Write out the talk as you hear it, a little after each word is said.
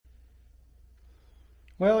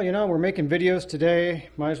Well, you know, we're making videos today.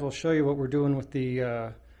 Might as well show you what we're doing with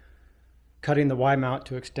the cutting the Y mount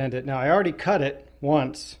to extend it. Now, I already cut it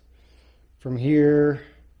once from here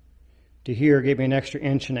to here, gave me an extra 1.5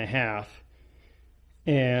 inches.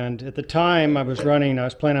 And at the time I was planning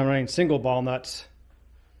on running single ball nuts.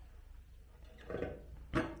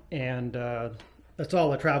 And that's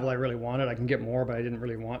all the travel I really wanted. I can get more, but I didn't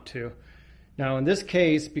really want to. Now in this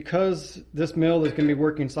case, because this mill is going to be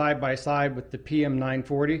working side by side with the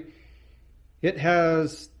PM940, it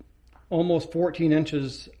has almost 14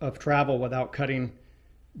 inches of travel without cutting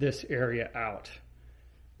this area out.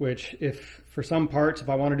 Which, if for some parts, if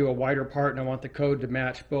I want to do a wider part and I want the code to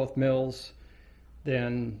match both mills,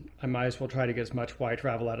 then I might as well try to get as much Y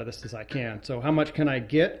travel out of this as I can. So how much can I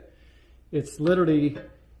get? It's literally,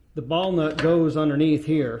 the ball nut goes underneath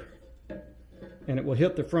here and it will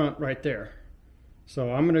hit the front right there.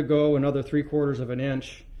 So I'm going to go another 3/4 of an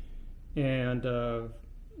inch, and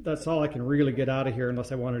that's all I can really get out of here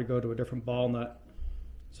unless I wanted to go to a different ball nut.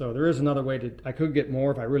 So there is another way to, I could get more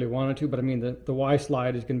if I really wanted to, but I mean the Y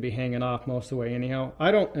slide is going to be hanging off most of the way anyhow.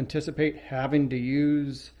 I don't anticipate having to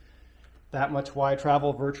use that much Y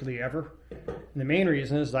travel virtually ever. And the main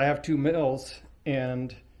reason is I have 2 mills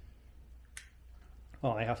and,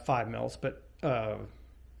 well, I have 5 mills, but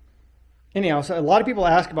anyhow, so a lot of people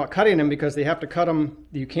ask about cutting them because they have to cut them,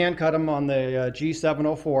 you can cut them on the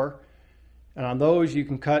G704, and on those you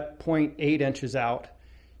can cut 0.8 inches out.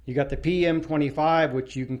 You got the PM25,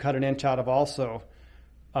 which you can cut 1 inch out of also,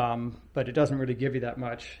 but it doesn't really give you that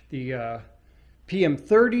much. The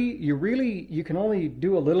PM30, you can only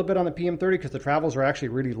do a little bit on the PM30 because the travels are actually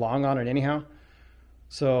really long on it anyhow.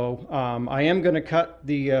 So I am going to cut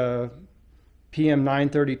the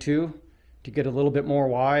PM932 to get a little bit more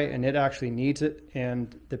Y, and it actually needs it.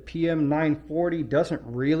 And the PM940 doesn't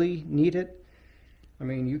really need it. I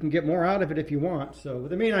mean, you can get more out of it if you want. So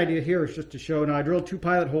the main idea here is just to show. Now I drilled 2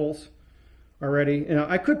 pilot holes already. You know,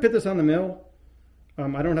 I could put this on the mill.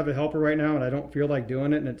 I don't have a helper right now and I don't feel like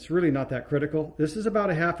doing it, and it's really not that critical. This is about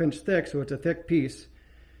a 1/2 inch thick, so it's a thick piece.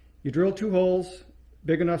 You drill 2 holes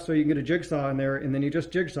big enough so you can get a jigsaw in there, and then you just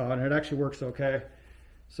jigsaw, and it actually works okay.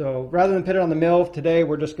 So rather than put it on the mill today,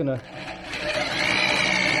 we're just gonna,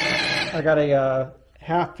 I got a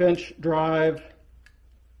 1/2 inch drive,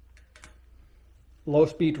 low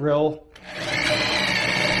speed drill.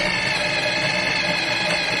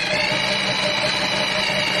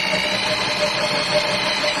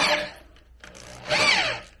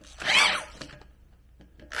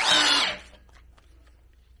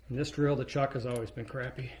 And this drill, the chuck has always been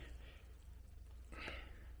crappy.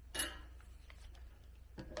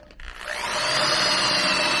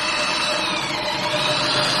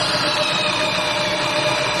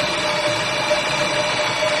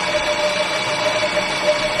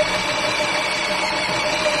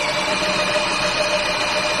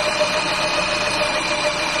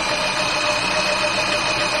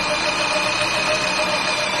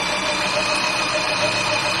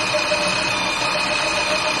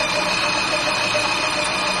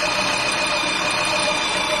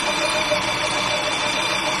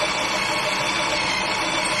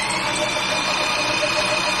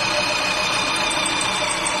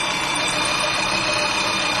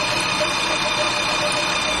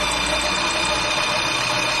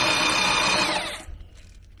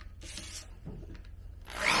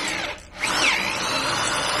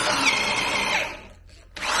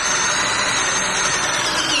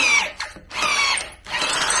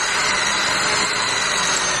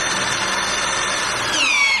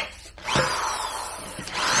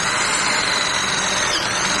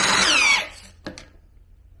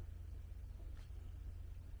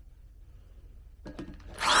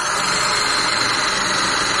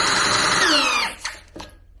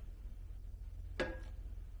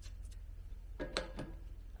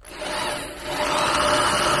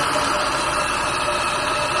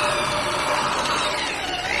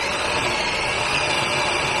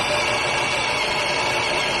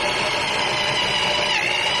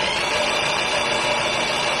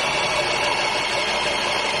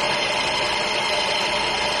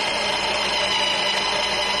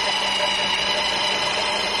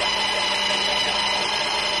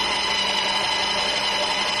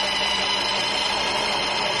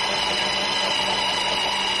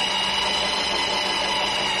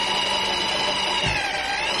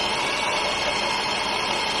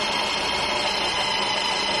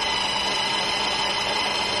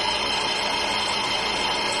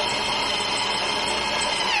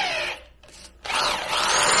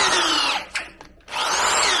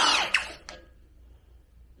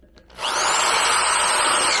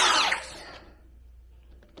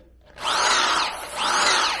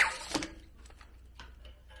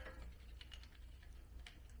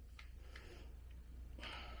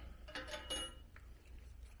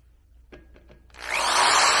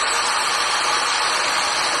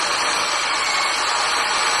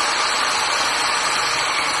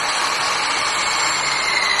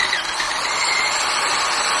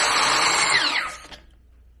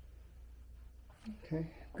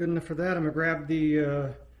 good enough for that. I'm gonna grab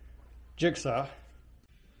the jigsaw.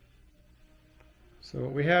 So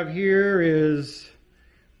what we have here is,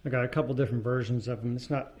 I got a couple different versions of them. It's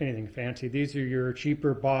not anything fancy. These are your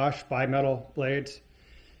cheaper Bosch bimetal blades.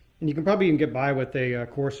 And you can probably even get by with a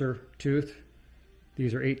coarser tooth.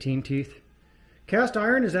 These are 18 teeth. Cast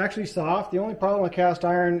iron is actually soft. The only problem with cast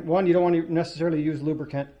iron, one, you don't want to necessarily use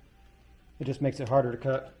lubricant. It just makes it harder to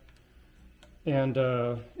cut. And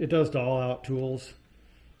it does dull out tools.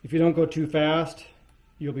 If you don't go too fast,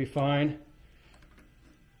 you'll be fine.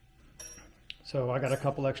 So I got a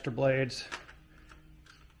couple extra blades.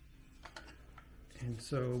 And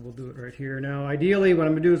so we'll do it right here. Now, ideally, what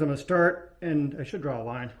I'm gonna do is I'm gonna start, and I should draw a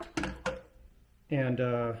line. And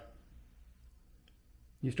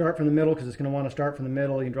you start from the middle because it's gonna wanna start from the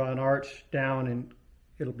middle. You can draw an arch down and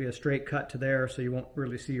it'll be a straight cut to there so you won't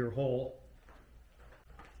really see your hole.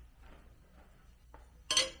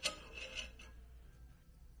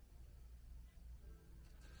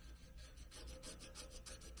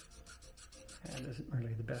 And this isn't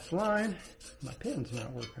really the best line. My pen's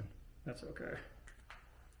not working. That's okay.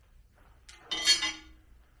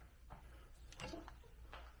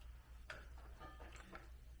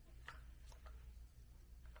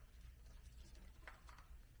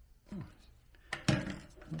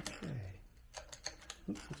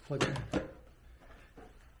 Oops, let's plug it in.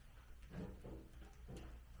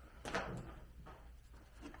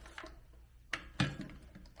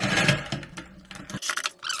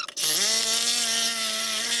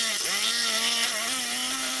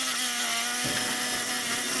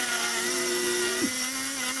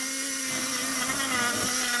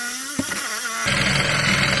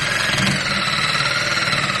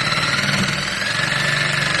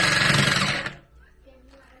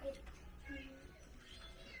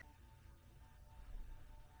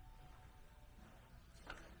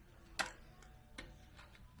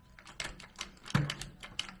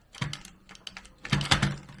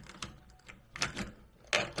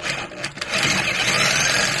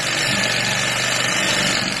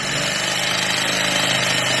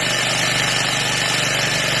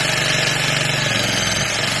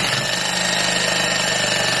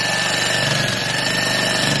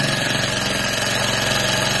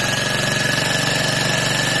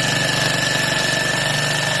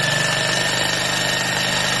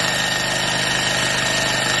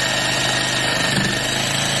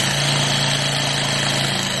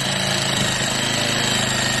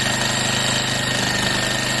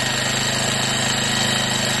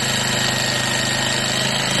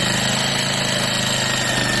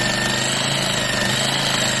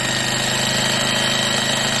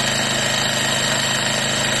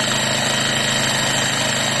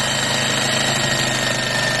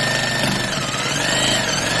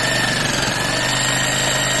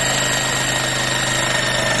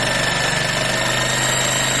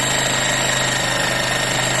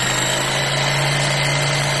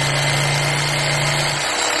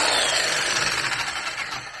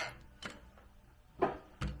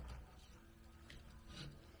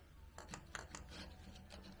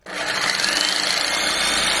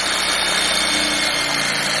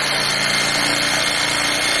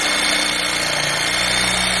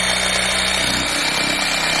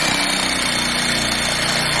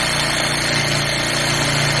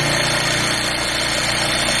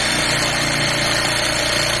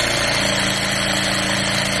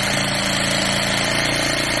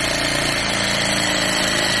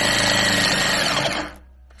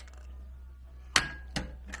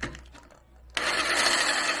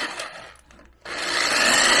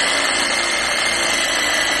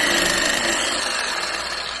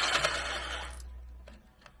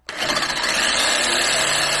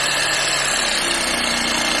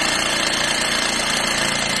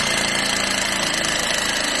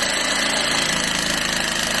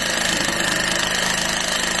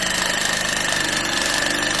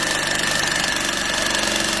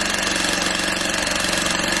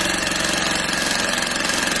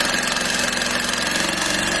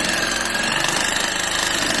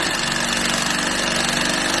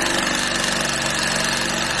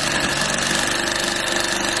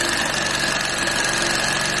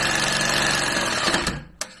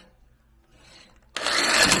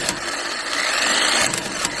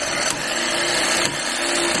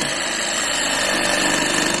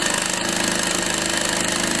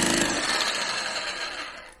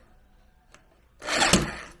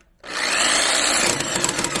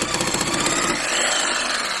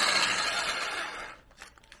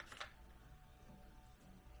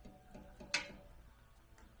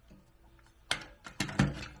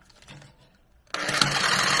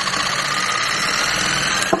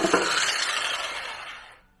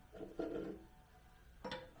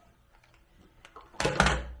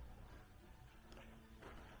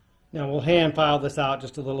 Now we'll hand file this out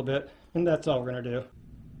just a little bit, and that's all we're going to do.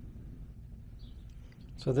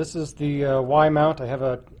 So this is the Y mount. I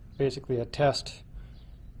have basically a test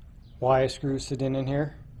Y screw sitting in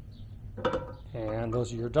here. And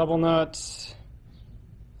those are your double nuts.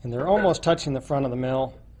 And they're almost touching the front of the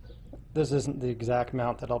mill. This isn't the exact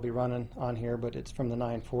mount that I'll be running on here, but it's from the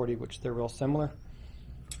 940, which they're real similar.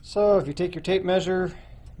 So if you take your tape measure,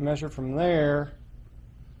 measure from there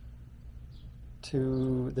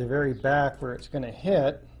to the very back where it's going to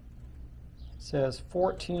hit, it says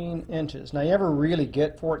 14 inches. Now you never really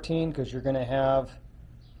get 14 because you're going to have,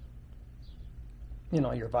 you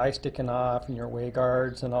know, your vise sticking off and your way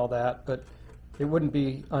guards and all that, but it wouldn't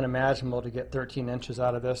be unimaginable to get 13 inches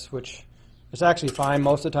out of this, which is actually fine.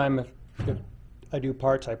 Most of the time if I do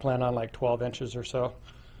parts, I plan on like 12 inches or so.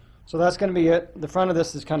 So that's going to be it. The front of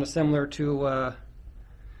this is kind of similar to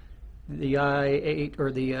the i8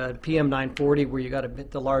 or the PM940, where you got to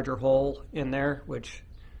fit the larger hole in there, which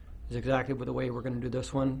is exactly the way we're going to do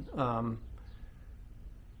this one.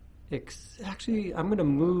 Actually, I'm going to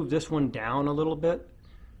move this one down a little bit.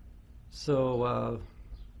 So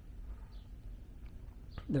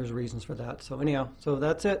there's reasons for that. So anyhow, so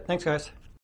that's it. Thanks, guys.